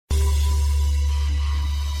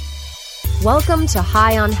Welcome to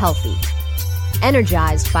High on Healthy,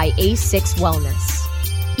 energized by A6 Wellness.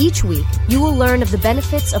 Each week, you will learn of the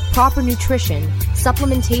benefits of proper nutrition,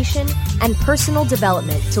 supplementation, and personal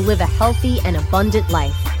development to live a healthy and abundant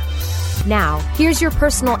life. Now, here's your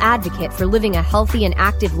personal advocate for living a healthy and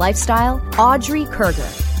active lifestyle, Audrey Kerger.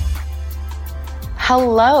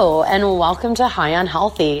 Hello, and welcome to High on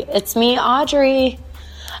Healthy. It's me, Audrey.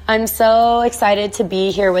 I'm so excited to be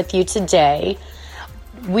here with you today.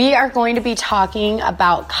 We are going to be talking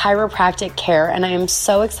about chiropractic care, and I am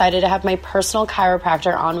so excited to have my personal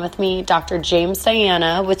chiropractor on with me, Dr. James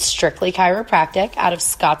Diana with Strictly Chiropractic out of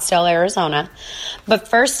Scottsdale, Arizona. But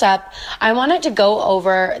first up, I wanted to go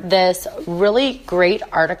over this really great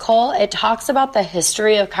article. It talks about the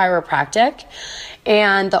history of chiropractic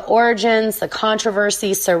and the origins, the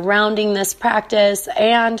controversy surrounding this practice,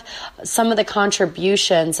 and some of the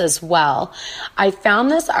contributions as well. I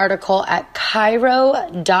found this article at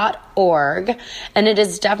chiro.org, and it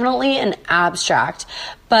is definitely an abstract,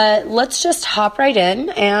 but let's just hop right in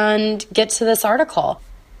and get to this article.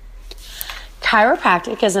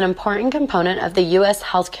 Chiropractic is an important component of the U.S.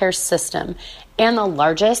 healthcare system and the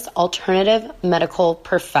largest alternative medical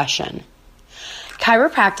profession.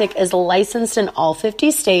 Chiropractic is licensed in all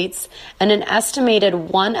 50 states, and an estimated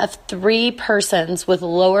 1 of 3 persons with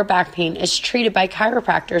lower back pain is treated by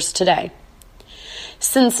chiropractors today.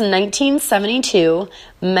 Since 1972,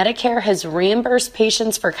 Medicare has reimbursed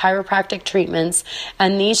patients for chiropractic treatments,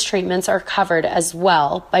 and these treatments are covered as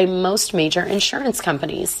well by most major insurance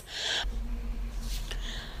companies.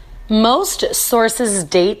 Most sources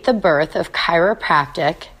date the birth of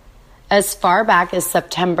chiropractic as far back as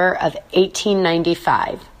September of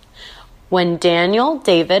 1895, when Daniel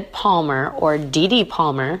David Palmer, or D.D.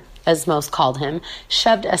 Palmer, as most called him,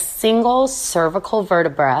 shoved a single cervical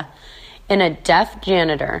vertebra in a deaf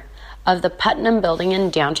janitor of the Putnam Building in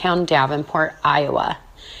downtown Davenport, Iowa.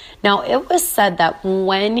 Now, it was said that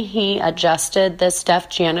when he adjusted this deaf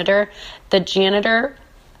janitor, the janitor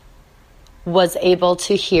was able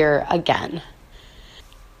to hear again.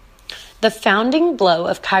 The founding blow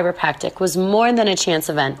of chiropractic was more than a chance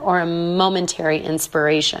event or a momentary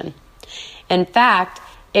inspiration. In fact,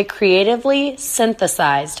 it creatively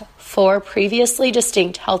synthesized 4 previously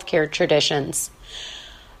distinct healthcare traditions: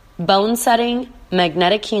 bone setting,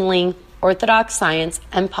 magnetic healing, orthodox science,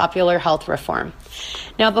 and popular health reform.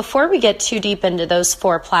 Now, before we get too deep into those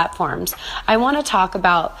 4 platforms, I want to talk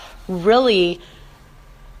about really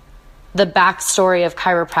the backstory of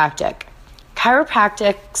chiropractic.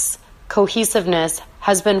 Chiropractic's cohesiveness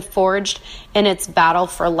has been forged in its battle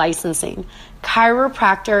for licensing.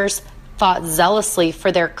 Chiropractors fought zealously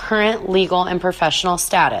for their current legal and professional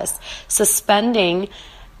status, suspending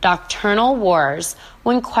doctrinal wars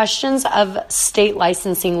when questions of state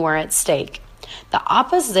licensing were at stake. The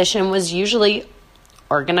opposition was usually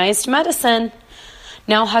organized medicine.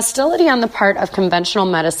 Now, hostility on the part of conventional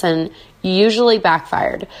medicine usually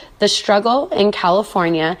backfired. The struggle in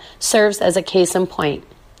California serves as a case in point.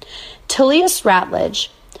 Tullius Ratledge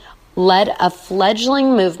led a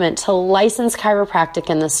fledgling movement to license chiropractic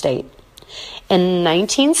in the state. In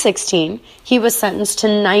 1916, he was sentenced to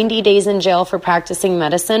 90 days in jail for practicing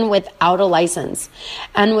medicine without a license.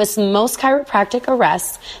 And with most chiropractic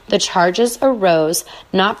arrests, the charges arose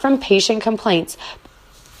not from patient complaints,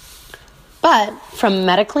 but from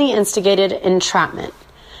medically instigated entrapment.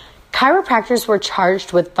 Chiropractors were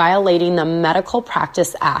charged with violating the Medical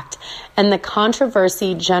Practice Act, and the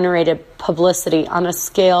controversy generated publicity on a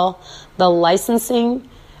scale the licensing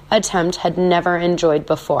attempt had never enjoyed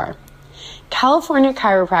before. California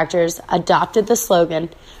chiropractors adopted the slogan,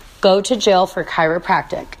 "Go to jail for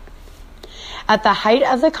chiropractic." At the height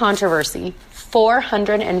of the controversy,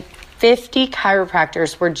 450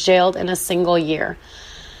 chiropractors were jailed in a single year.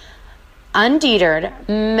 Undeterred,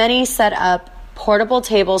 many set up portable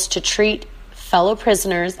tables to treat fellow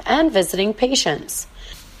prisoners and visiting patients.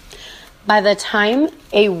 By the time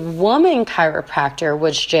a woman chiropractor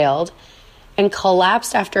was jailed and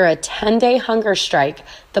collapsed after a 10-day hunger strike,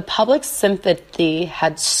 the public's sympathy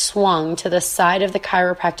had swung to the side of the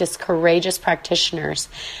chiropractic's courageous practitioners,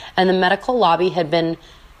 and the medical lobby had been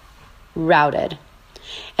routed.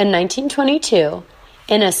 In 1922,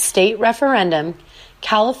 in a state referendum,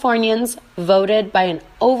 Californians voted by an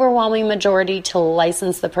overwhelming majority to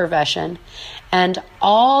license the profession, and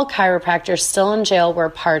all chiropractors still in jail were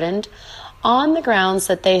pardoned on the grounds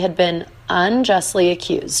that they had been unjustly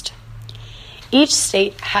accused. Each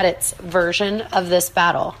state had its version of this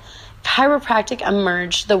battle. Chiropractic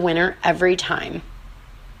emerged the winner every time.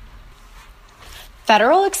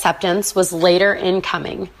 Federal acceptance was later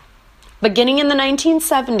incoming. Beginning in the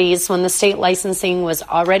 1970s, when the state licensing was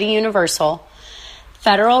already universal,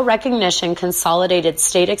 federal recognition consolidated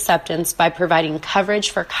state acceptance by providing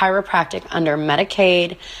coverage for chiropractic under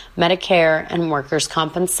Medicaid, Medicare, and workers'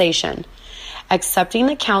 compensation, accepting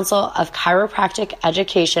the Council of Chiropractic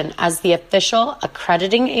Education as the official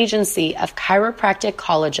accrediting agency of chiropractic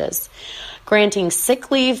colleges, granting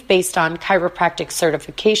sick leave based on chiropractic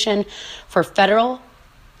certification for federal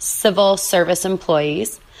civil service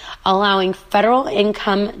employees, allowing federal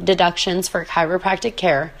income deductions for chiropractic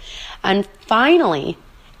care, and finally,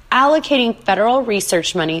 allocating federal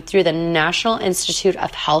research money through the National Institute of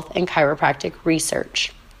Health and Chiropractic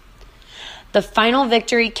Research. The final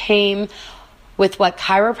victory came with what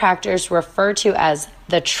chiropractors refer to as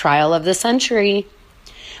the trial of the century,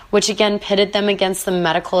 which again pitted them against the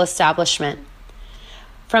medical establishment.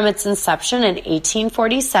 From its inception in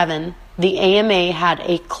 1847, the AMA had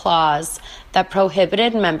a clause that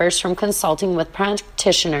prohibited members from consulting with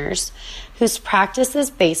practitioners whose practice is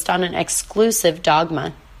based on an exclusive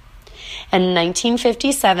dogma. In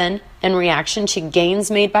 1957, in reaction to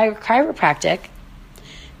gains made by chiropractic,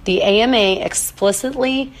 the AMA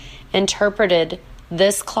explicitly interpreted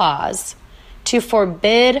this clause to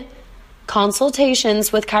forbid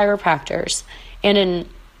consultations with chiropractors, and in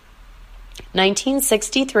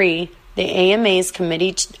 1963, the AMA's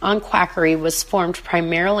Committee on Quackery was formed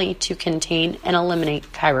primarily to contain and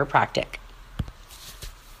eliminate chiropractic.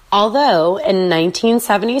 Although in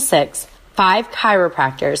 1976, 5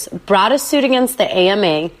 chiropractors brought a suit against the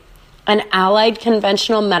AMA and allied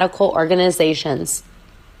conventional medical organizations.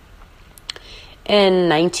 In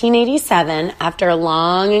 1987, after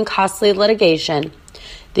long and costly litigation,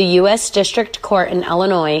 the U.S. District Court in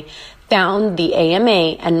Illinois found the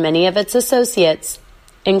AMA and many of its associates,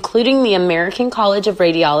 including the American College of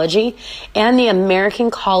Radiology and the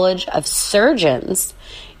American College of Surgeons,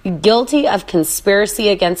 guilty of conspiracy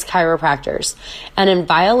against chiropractors and in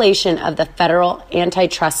violation of the federal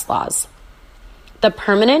antitrust laws. The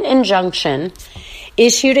permanent injunction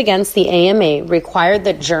issued against the AMA required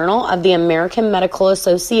the Journal of the American Medical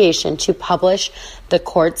Association to publish the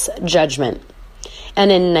court's judgment.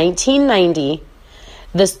 And in 1990,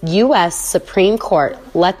 the U.S. Supreme Court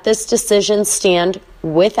let this decision stand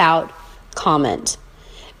without comment.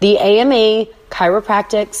 The AMA,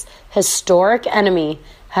 chiropractic's historic enemy,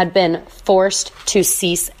 had been forced to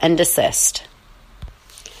cease and desist.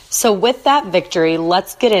 So with that victory,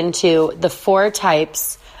 let's get into the 4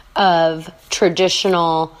 types of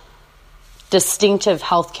traditional distinctive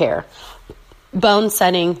healthcare: bone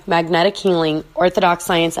setting, magnetic healing, orthodox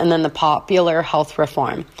science, and then the popular health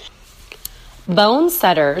reform. Bone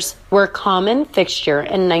setters were a common fixture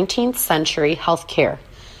in 19th century healthcare.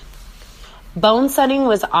 Bone setting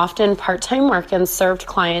was often part-time work and served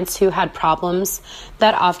clients who had problems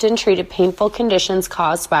that often treated painful conditions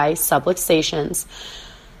caused by subluxations,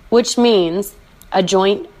 which means a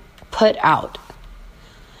joint put out.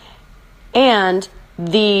 And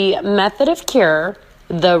the method of cure,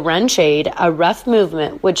 the wrench aid, a rough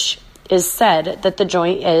movement, which is said that the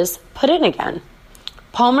joint is put in again.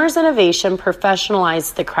 Palmer's innovation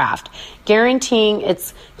professionalized the craft, guaranteeing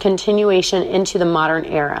its continuation into the modern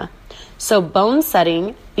era. So bone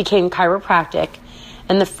setting became chiropractic,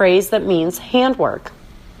 and the phrase that means handwork.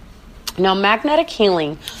 Now, magnetic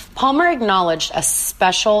healing. Palmer acknowledged a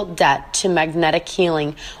special debt to magnetic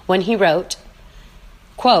healing when he wrote,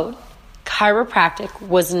 quote, "Chiropractic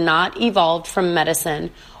was not evolved from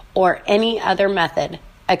medicine or any other method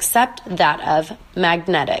except that of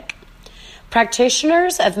magnetic.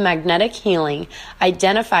 Practitioners of magnetic healing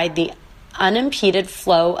identified the unimpeded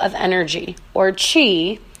flow of energy, or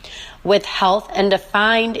chi, with health and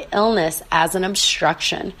defined illness as an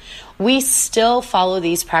obstruction. We still follow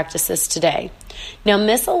these practices today. Now,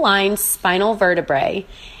 misaligned spinal vertebrae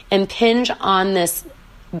impinge on this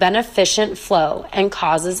beneficent flow and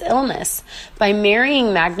causes illness. By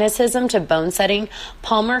marrying magnetism to bone setting,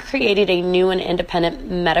 Palmer created a new and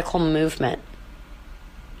independent medical movement.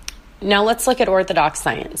 Now let's look at orthodox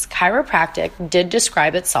science. Chiropractic did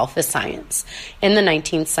describe itself as science in the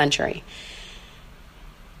 19th century.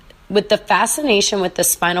 With the fascination with the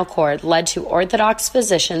spinal cord led to orthodox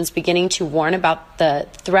physicians beginning to warn about the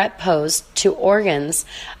threat posed to organs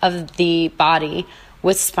of the body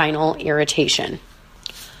with spinal irritation.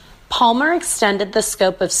 Palmer extended the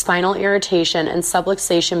scope of spinal irritation and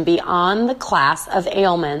subluxation beyond the class of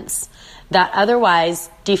ailments that otherwise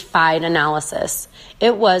defied analysis.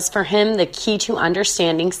 It was, for him, the key to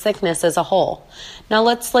understanding sickness as a whole. Now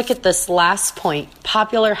let's look at this last point,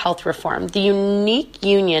 popular health reform. The unique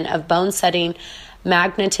union of bone setting,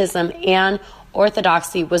 magnetism, and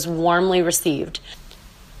orthodoxy was warmly received.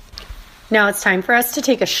 Now it's time for us to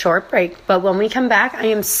take a short break, but when we come back, I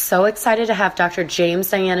am so excited to have Dr. James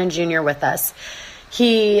Diana Jr. with us.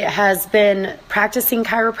 He has been practicing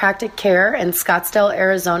chiropractic care in Scottsdale,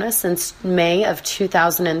 Arizona since May of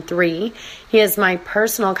 2003. He is my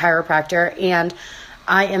personal chiropractor, and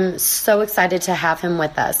I am so excited to have him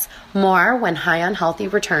with us. More when High on Healthy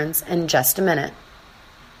returns in just a minute.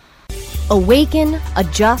 Awaken,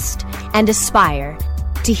 adjust, and aspire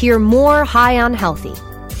to hear more High on Healthy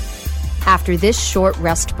after this short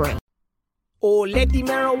rest break. Oh, let the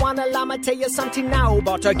marijuana llama tell you something now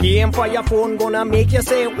about a game for your phone gonna make you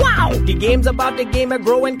say, wow! The game's about the game of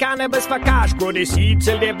growing cannabis for cash. Grow the seed,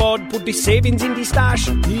 sell the bud, put the savings in the stash.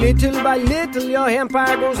 Little by little, your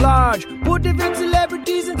empire grows large. Put the big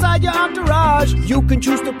celebrities inside your entourage. You can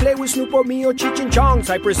choose to play with Snoop or me or Cheech and Chong.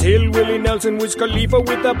 Cypress Hill, Willie Nelson, Wiz Khalifa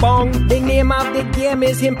with a bong. The name of the game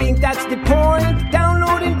is Hemp Inc., that's the point.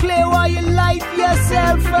 Download and play while you light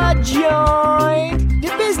yourself a joint. The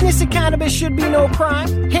business of cannabis should be no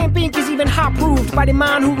crime. Hemp Inc. is even hot-proofed by the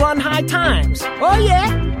man who run High Times. Oh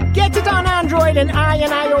yeah? Get it on Android and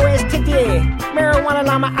iOS today. Marijuana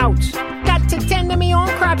llama out. Got to tend to me own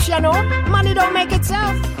crops, you know. Money don't make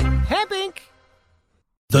itself. Hemp Inc.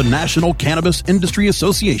 The National Cannabis Industry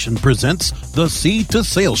Association presents the Seed to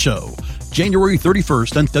Sale Show, January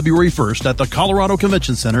 31st and February 1st at the Colorado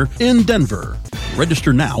Convention Center in Denver.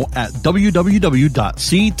 Register now at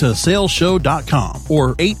www.seedtosaleshow.com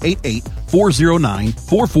or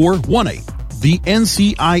 888-409-4418. The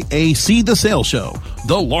NCIA Seed to Sale Show,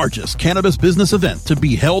 the largest cannabis business event to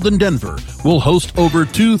be held in Denver, will host over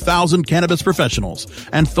 2,000 cannabis professionals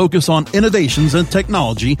and focus on innovations and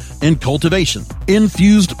technology in cultivation,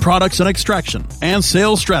 infused products and extraction, and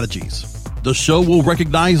sales strategies. The show will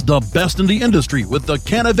recognize the best in the industry with the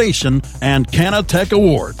Cannovation and Cannatech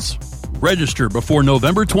Awards. Register before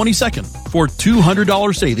November 22nd for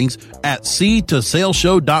 $200 savings at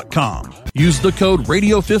seedtosaleshow.com. Use the code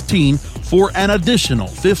RADIO15 for an additional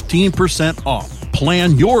 15% off.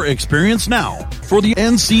 Plan your experience now for the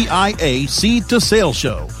NCIA Seed to Sale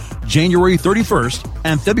Show, January 31st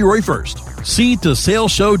and February 1st.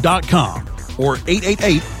 seedtosaleshow.com or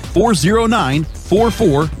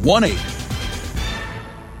 888-409-4418.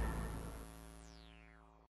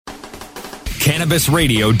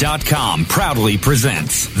 CannabisRadio.com proudly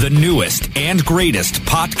presents the newest and greatest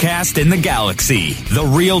podcast in the galaxy, The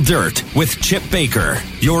Real Dirt with Chip Baker,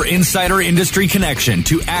 your insider industry connection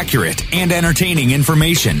to accurate and entertaining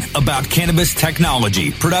information about cannabis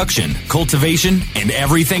technology, production, cultivation, and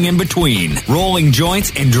everything in between. Rolling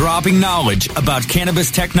joints and dropping knowledge about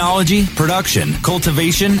cannabis technology, production,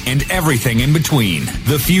 cultivation, and everything in between.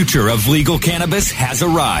 The future of legal cannabis has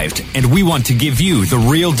arrived, and we want to give you The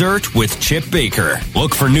Real Dirt with Chip Baker.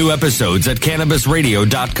 Look for new episodes at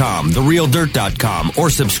CannabisRadio.com, TheRealDirt.com, or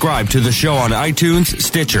subscribe to the show on iTunes,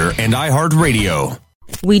 Stitcher, and iHeartRadio.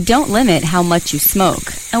 We don't limit how much you smoke,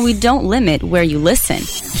 and we don't limit where you listen.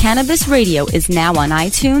 Cannabis Radio is now on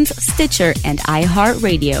iTunes, Stitcher, and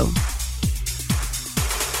iHeartRadio.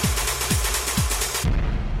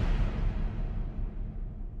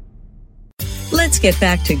 Let's get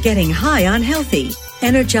back to getting high on healthy,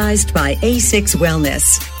 energized by A6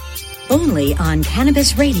 Wellness. Only on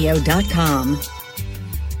CannabisRadio.com.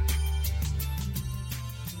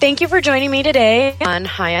 Thank you for joining me today on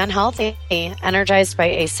High on Healthy, energized by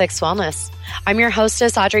A6 Wellness. I'm your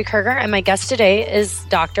hostess, Audrey Kerger, and my guest today is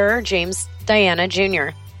Dr. James Diana Jr.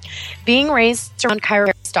 Being raised around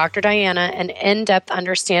chiropractic, Dr. Diana an in-depth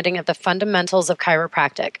understanding of the fundamentals of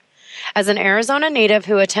chiropractic. As an Arizona native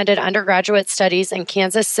who attended undergraduate studies in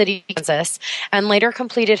Kansas City, Kansas, and later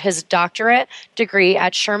completed his doctorate degree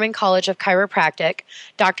at Sherman College of Chiropractic,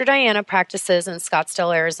 Dr. Diana practices in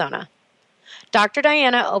Scottsdale, Arizona. Dr.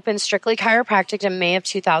 Diana opened Strictly Chiropractic in May of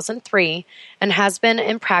 2003 and has been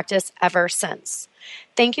in practice ever since.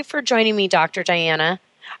 Thank you for joining me, Dr. Diana.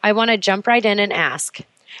 I want to jump right in and ask,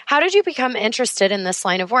 how did you become interested in this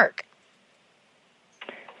line of work?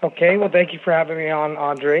 Okay, well, thank you for having me on,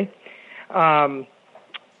 Audrey.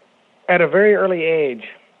 At a very early age,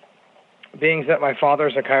 being that my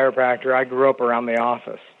father's a chiropractor, I grew up around the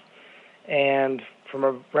office. And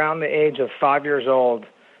from around the age of 5 years old,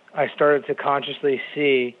 I started to consciously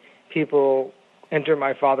see people enter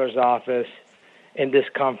my father's office in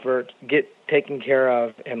discomfort, get taken care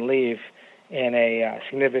of, and leave in a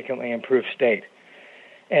significantly improved state.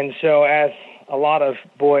 And so as a lot of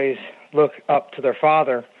boys look up to their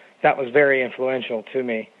father, that was very influential to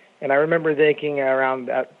me. And I remember thinking around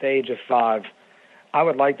at the age of 5, I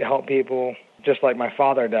would like to help people just like my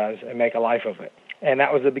father does and make a life of it. And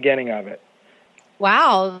that was the beginning of it.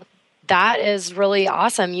 Wow. that is really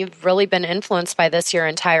awesome. You've really been influenced by this your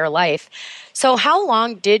entire life. So how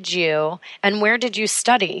long did you and where did you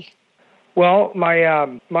study? Well,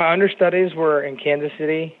 my understudies were in Kansas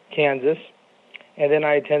City, Kansas, and then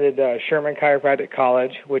I attended Sherman Chiropractic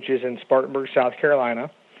College, which is in Spartanburg, South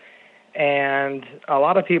Carolina. And a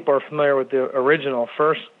lot of people are familiar with the original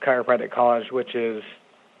first chiropractic college, which is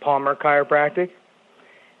Palmer Chiropractic.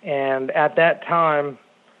 And at that time,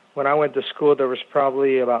 when I went to school, there was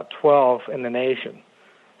probably about 12 in the nation.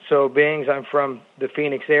 So being I'm from the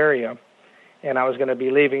Phoenix area, and I was going to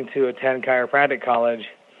be leaving to attend chiropractic college,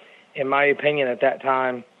 in my opinion at that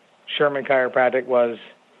time, Sherman Chiropractic was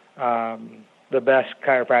the best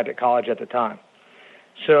chiropractic college at the time.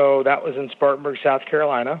 So that was in Spartanburg, South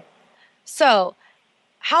Carolina. So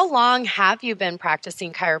how long have you been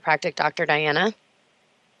practicing chiropractic, Dr. Diana?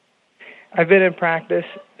 I've been in practice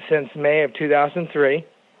since May of 2003,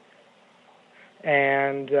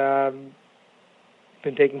 and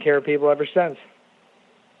been taking care of people ever since.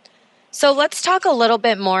 So let's talk a little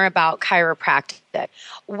bit more about chiropractic.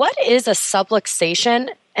 What is a subluxation,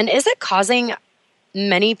 and is it causing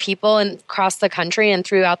many people across the country and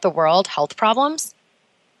throughout the world health problems?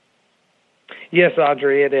 Yes,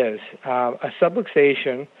 Audrey, it is. A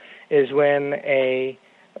subluxation is when a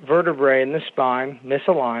vertebrae in the spine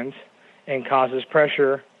misaligns and causes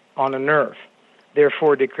pressure on a nerve,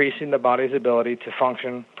 therefore decreasing the body's ability to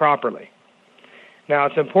function properly. Now,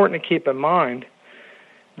 it's important to keep in mind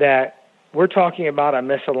that we're talking about a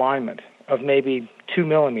misalignment of maybe 2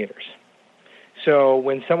 millimeters. So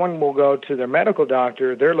when someone will go to their medical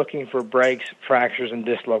doctor, they're looking for breaks, fractures, and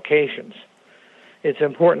dislocations. It's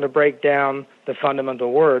important to break down the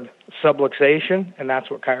fundamental word, subluxation, and that's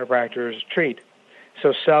what chiropractors treat.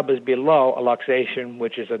 So sub is below a luxation,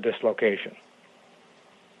 which is a dislocation.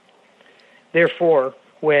 Therefore,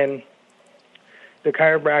 when the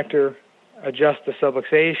chiropractor adjusts the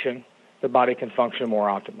subluxation, the body can function more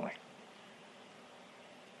optimally.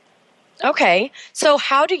 Okay, so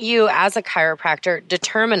how do you, as a chiropractor,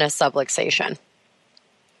 determine a subluxation?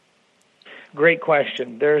 Great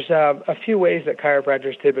question. There's a few ways that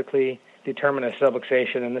chiropractors typically determine a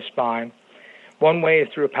subluxation in the spine. One way is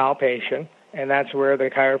through palpation, and that's where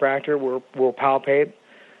the chiropractor will palpate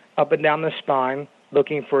up and down the spine,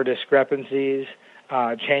 looking for discrepancies,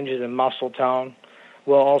 changes in muscle tone.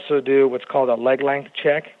 We'll also do what's called a leg length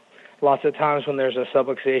check. Lots of times when there's a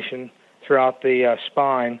subluxation throughout the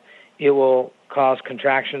spine, it will cause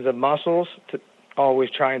contractions of muscles, to always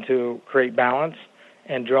trying to create balance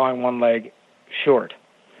and drawing one leg short.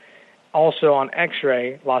 Also on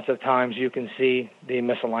x-ray, lots of times you can see the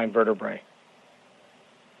misaligned vertebrae.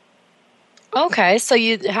 Okay, so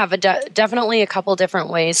you have definitely a couple different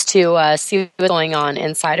ways to see what's going on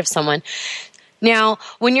inside of someone. Now,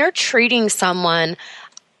 when you're treating someone,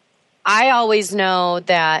 I always know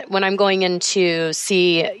that when I'm going in to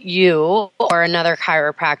see you or another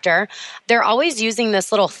chiropractor, they're always using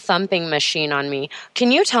this little thumping machine on me.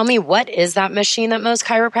 Can you tell me what is that machine that most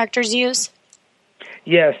chiropractors use?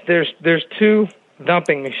 Yes, there's two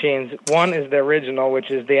thumping machines. One is the original, which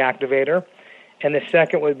is the activator, and the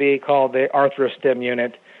second would be called the arthrostim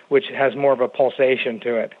unit, which has more of a pulsation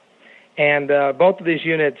to it. And both of these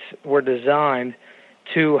units were designed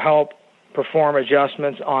to help perform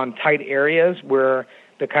adjustments on tight areas where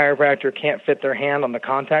the chiropractor can't fit their hand on the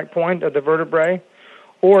contact point of the vertebrae,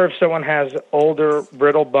 or if someone has older,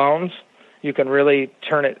 brittle bones, you can really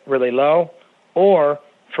turn it really low, or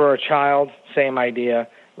for a child, same idea,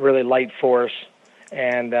 really light force,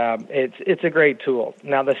 and it's a great tool.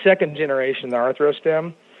 Now, the second generation, the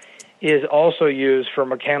arthrostim, is also used for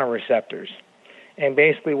mechanoreceptors, and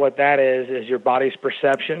basically what that is your body's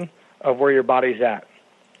perception of where your body's at.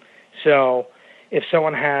 So if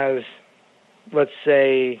someone has, let's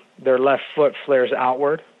say, their left foot flares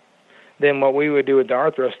outward, then what we would do with the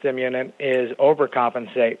arthrostim unit is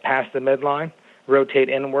overcompensate past the midline, rotate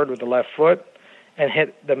inward with the left foot, and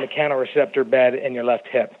hit the mechanoreceptor bed in your left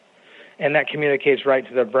hip. And that communicates right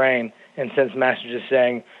to the brain and sends messages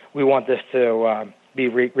saying, we want this to be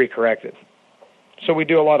recorrected. So we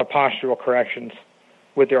do a lot of postural corrections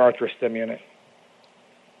with the arthrostim unit.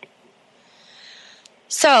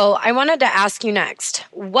 So I wanted to ask you next,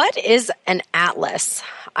 what is an atlas?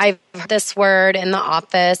 I've heard this word in the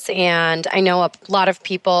office, and I know a lot of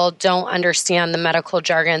people don't understand the medical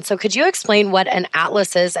jargon. So could you explain what an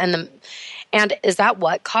atlas is, and is that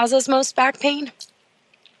what causes most back pain?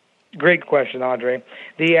 Great question, Audrey.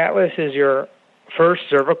 The atlas is your first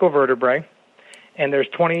cervical vertebrae, and there's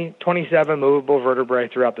 27 movable vertebrae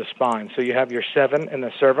throughout the spine. So you have your 7 in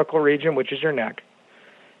the cervical region, which is your neck,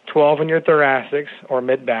 12 in your thoracics or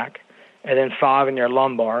mid-back, and then 5 in your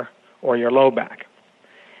lumbar or your low back.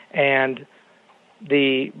 And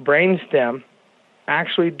the brainstem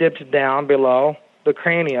actually dips down below the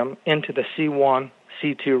cranium into the C1,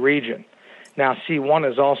 C2 region. Now,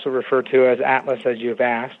 C1 is also referred to as atlas, as you've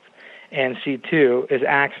asked, and C2 is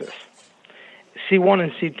axis. C1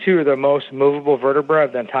 and C2 are the most movable vertebrae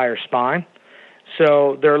of the entire spine,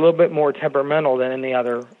 so they're a little bit more temperamental than any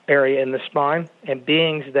other area in the spine, and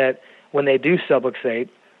beings that when they do subluxate,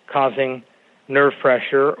 causing nerve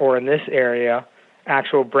pressure, or in this area,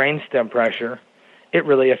 actual brainstem pressure, it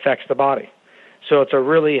really affects the body. So it's a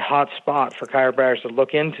really hot spot for chiropractors to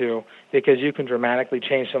look into, because you can dramatically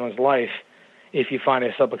change someone's life if you find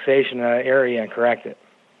a subluxation in that area and correct it.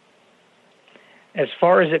 As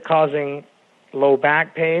far as it causing low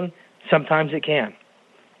back pain, sometimes it can.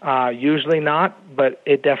 Usually not, but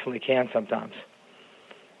it definitely can sometimes.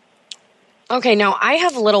 Okay, now I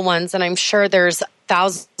have little ones, and I'm sure there's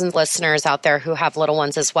thousands of listeners out there who have little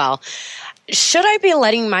ones as well. Should I be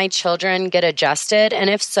letting my children get adjusted? And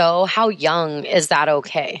if so, how young is that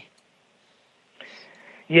okay?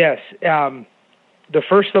 Yes. The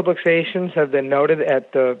first subluxations have been noted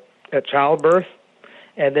at childbirth,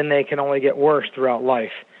 and then they can only get worse throughout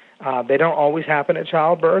life. They don't always happen at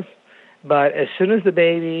childbirth, but as soon as the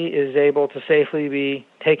baby is able to safely be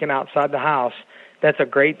taken outside the house, that's a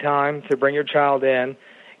great time to bring your child in,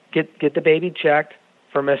 get the baby checked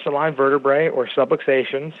for misaligned vertebrae or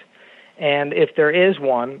subluxations, and if there is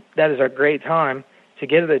one, that is a great time to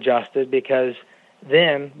get it adjusted, because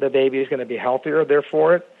then the baby is going to be healthier there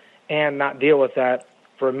for it and not deal with that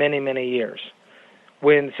for many, many years.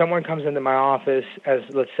 When someone comes into my office as,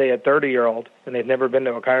 let's say, a 30-year-old and they've never been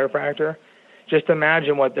to a chiropractor, just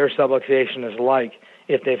imagine what their subluxation is like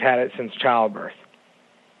if they've had it since childbirth.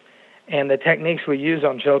 And the techniques we use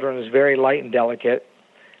on children is very light and delicate.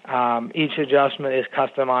 Each adjustment is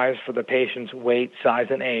customized for the patient's weight, size,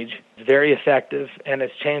 and age. It's very effective, and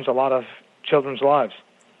it's changed a lot of children's lives.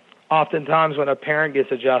 Oftentimes when a parent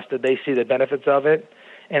gets adjusted, they see the benefits of it,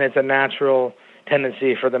 and it's a natural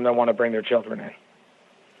tendency for them to want to bring their children in.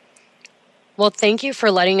 Well, thank you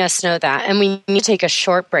for letting us know that. And we need to take a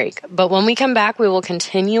short break. But when we come back, we will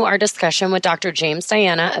continue our discussion with Dr. James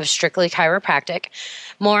Diana of Strictly Chiropractic.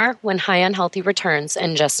 More when High on Healthy returns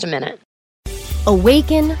in just a minute.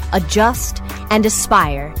 Awaken, adjust, and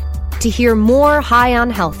aspire to hear more High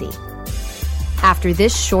on Healthy after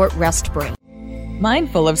this short rest break.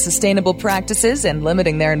 Mindful of sustainable practices and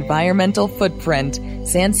limiting their environmental footprint,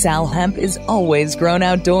 Sansal hemp is always grown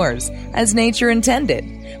outdoors, as nature intended.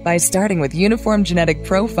 By starting with uniform genetic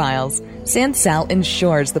profiles, Sansal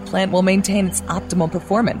ensures the plant will maintain its optimal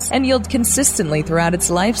performance and yield consistently throughout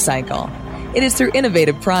its life cycle. It is through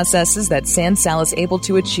innovative processes that Sansal is able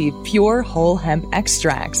to achieve pure whole hemp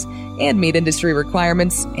extracts and meet industry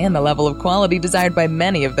requirements and the level of quality desired by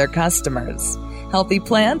many of their customers. Healthy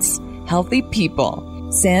plants, healthy people.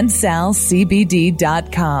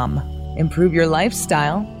 SansalCBD.com. Improve your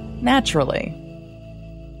lifestyle naturally.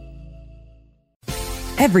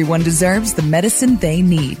 Everyone deserves the medicine they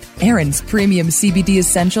need. Aaron's premium CBD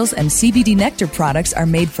essentials and CBD nectar products are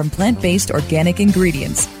made from plant-based organic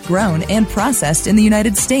ingredients, grown and processed in the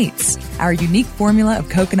United States. Our unique formula of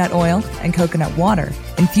coconut oil and coconut water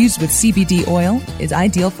infused with CBD oil is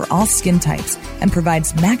ideal for all skin types and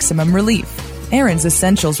provides maximum relief. Aaron's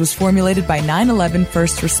Essentials was formulated by 9/11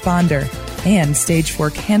 first responder and Stage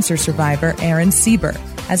 4 cancer survivor Aaron Sieber.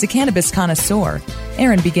 As a cannabis connoisseur,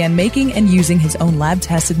 Aaron began making and using his own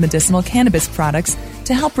lab-tested medicinal cannabis products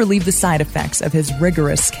to help relieve the side effects of his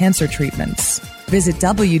rigorous cancer treatments. Visit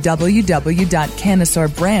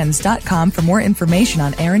www.cannoisseurbrands.com for more information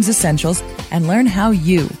on Aaron's Essentials and learn how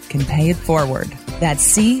you can pay it forward.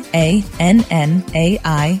 That's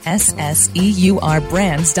CANNAISSEUR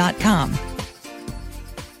brands.com.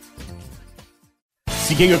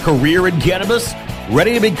 Seeking a career in cannabis?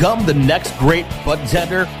 Ready to become the next great bud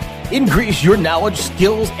tender? Increase your knowledge,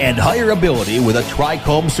 skills, and hireability with a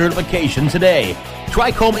Trichome certification today.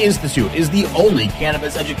 Trichome Institute is the only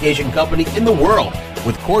cannabis education company in the world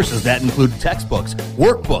with courses that include textbooks,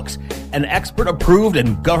 workbooks, an expert-approved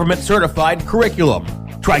and government-certified curriculum.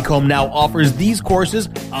 Trichome now offers these courses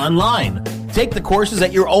online. Take the courses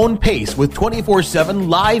at your own pace with 24/7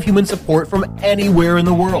 live human support from anywhere in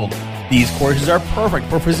the world. These courses are perfect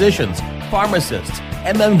for physicians, pharmacists,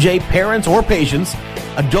 MMJ parents or patients,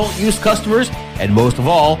 adult use customers, and most of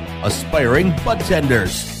all, aspiring bud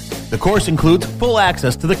tenders. The course includes full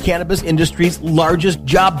access to the cannabis industry's largest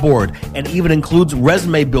job board and even includes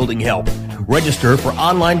resume building help. Register for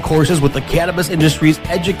online courses with the cannabis industry's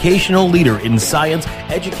educational leader in science,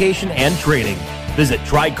 education, and training. Visit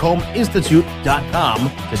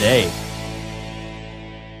TrichomeInstitute.com today.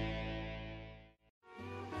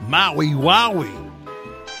 Maui Wowie,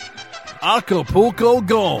 Acapulco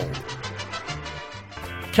Gold,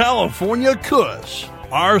 California Kush.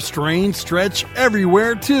 Our strains stretch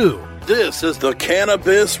everywhere, too. This is the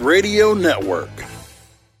Cannabis Radio Network.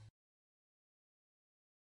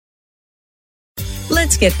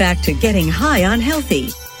 Let's get back to getting high on healthy.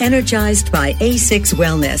 Energized by A6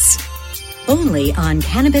 Wellness. Only on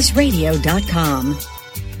CannabisRadio.com.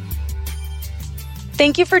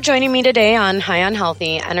 Thank you for joining me today on High on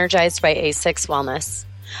Healthy, energized by A6 Wellness.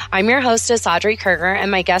 I'm your hostess, Audrey Kerger, and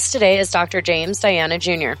my guest today is Dr. James Diana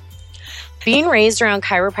Jr. Being raised around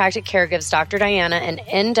chiropractic care gives Dr. Diana an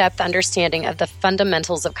in-depth understanding of the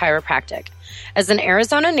fundamentals of chiropractic. As an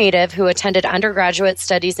Arizona native who attended undergraduate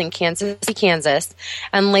studies in Kansas City, Kansas,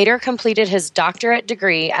 and later completed his doctorate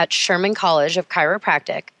degree at Sherman College of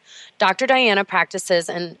Chiropractic, Dr. Diana practices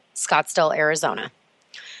in Scottsdale, Arizona.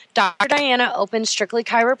 Dr. Diana opened Strictly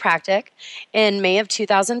Chiropractic in May of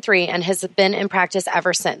 2003 and has been in practice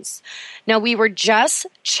ever since. Now, we were just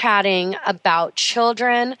chatting about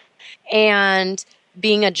children and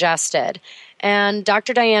being adjusted. And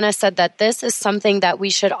Dr. Diana said that this is something that we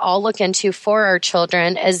should all look into for our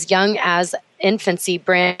children as young as infancy,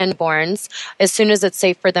 brand newborns, as soon as it's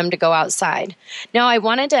safe for them to go outside. Now, I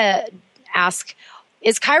wanted to ask,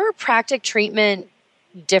 is chiropractic treatment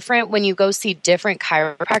different when you go see different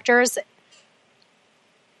chiropractors?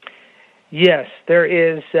 Yes, there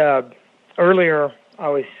is. Earlier, I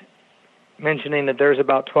was mentioning that there's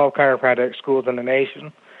about 12 chiropractic schools in the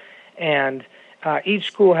nation, and each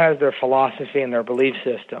school has their philosophy and their belief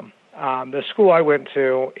system. The school I went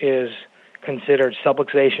to is considered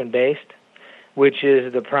subluxation-based, which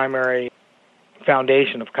is the primary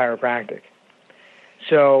foundation of chiropractic.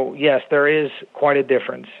 So, yes, there is quite a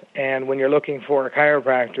difference. And when you're looking for a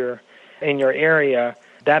chiropractor in your area,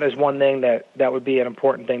 that is one thing that would be an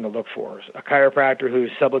important thing to look for, a chiropractor who's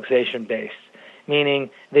subluxation-based, meaning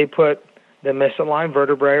they put the misaligned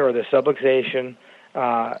vertebrae or the subluxation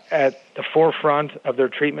at the forefront of their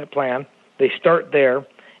treatment plan. They start there,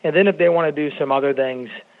 and then if they want to do some other things,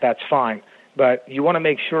 that's fine. But you want to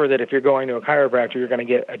make sure that if you're going to a chiropractor, you're going to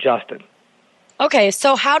get adjusted. Okay,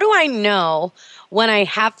 so how do I know when I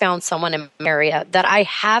have found someone in my area that I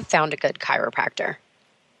have found a good chiropractor?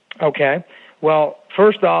 Okay. Well,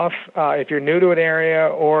 first off, if you're new to an area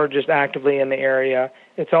or just actively in the area,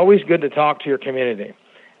 it's always good to talk to your community.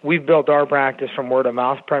 We've built our practice from word of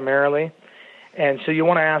mouth primarily, and so you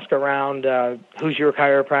want to ask around who's your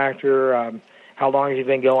chiropractor, how long have you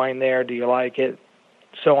been going there, do you like it,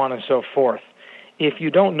 so on and so forth. If you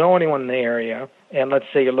don't know anyone in the area, and let's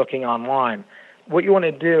say you're looking online, what you want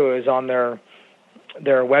to do is on their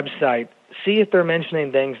website, see if they're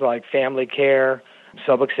mentioning things like family care,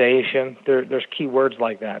 subluxation. There's key words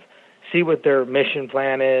like that. See what their mission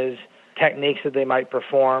plan is, techniques that they might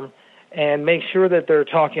perform, and make sure that they're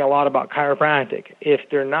talking a lot about chiropractic. If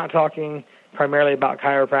they're not talking primarily about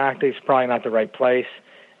chiropractic, it's probably not the right place,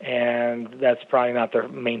 and that's probably not their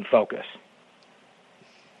main focus.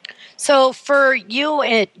 So for you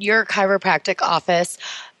at your chiropractic office,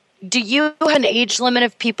 do you have an age limit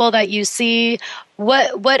of people that you see?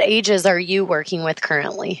 What ages are you working with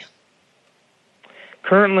currently?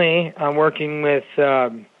 Currently, I'm working with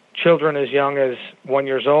children as young as 1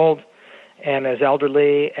 year old and as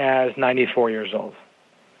elderly as 94 years old.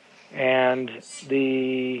 And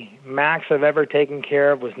the max I've ever taken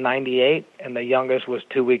care of was 98, and the youngest was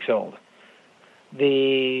 2 weeks old.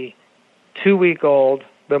 The 2-week-old,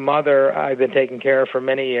 the mother, I've been taking care of for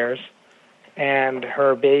many years, and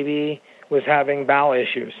her baby was having bowel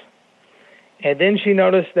issues. And then she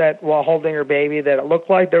noticed that while holding her baby that it looked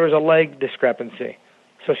like there was a leg discrepancy.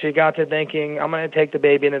 So she got to thinking, I'm going to take the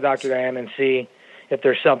baby into Dr. Diana and see if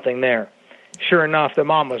there's something there. Sure enough, the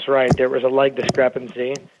mom was right. There was a leg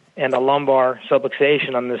discrepancy and a lumbar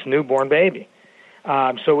subluxation on this newborn baby.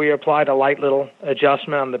 So we applied a light little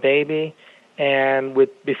adjustment on the baby, and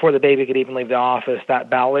before the baby could even leave the office, that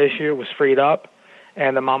bowel issue was freed up,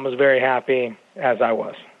 and the mom was very happy, as I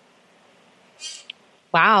was.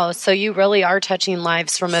 Wow, so you really are touching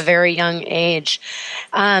lives from a very young age.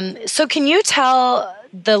 So can you tell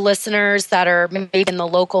the listeners that are maybe in the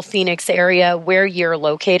local Phoenix area where you're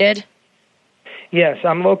located? Yes,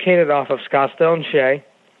 I'm located off of Scottsdale and Shea,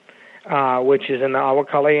 which is in the Agua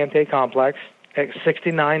Caliente complex at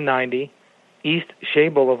 6990 East Shea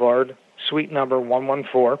Boulevard, suite number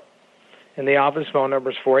 114. And the office phone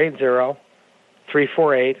number is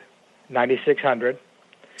 480-348-9600.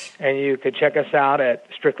 And you could check us out at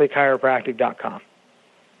strictlychiropractic.com.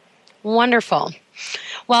 Wonderful.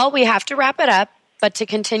 Well, we have to wrap it up, but to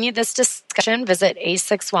continue this discussion, visit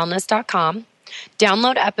a6wellness.com.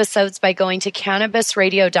 Download episodes by going to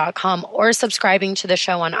cannabisradio.com or subscribing to the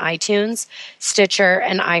show on iTunes, Stitcher,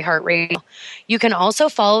 and iHeartRadio. You can also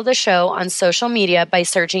follow the show on social media by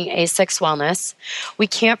searching A6 Wellness. We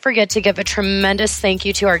can't forget to give a tremendous thank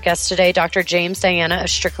you to our guest today, Dr. James Diana of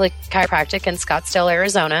Strictly Chiropractic in Scottsdale,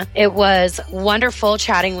 Arizona. It was wonderful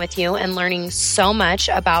chatting with you and learning so much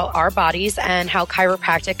about our bodies and how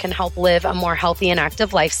chiropractic can help live a more healthy and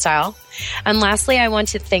active lifestyle. And lastly, I want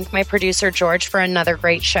to thank my producer, George, for another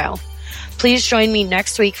great show. Please join me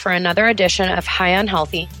next week for another edition of High on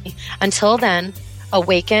Healthy. Until then,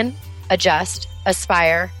 awaken, adjust,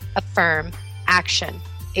 aspire, affirm, action.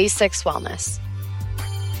 A6 Wellness.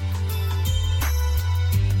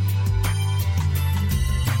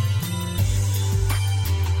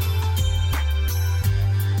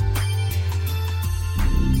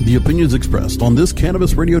 The opinions expressed on this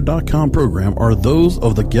CannabisRadio.com program are those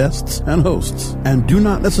of the guests and hosts and do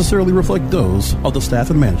not necessarily reflect those of the staff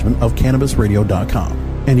and management of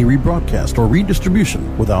CannabisRadio.com. Any rebroadcast or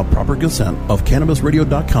redistribution without proper consent of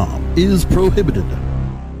CannabisRadio.com is prohibited.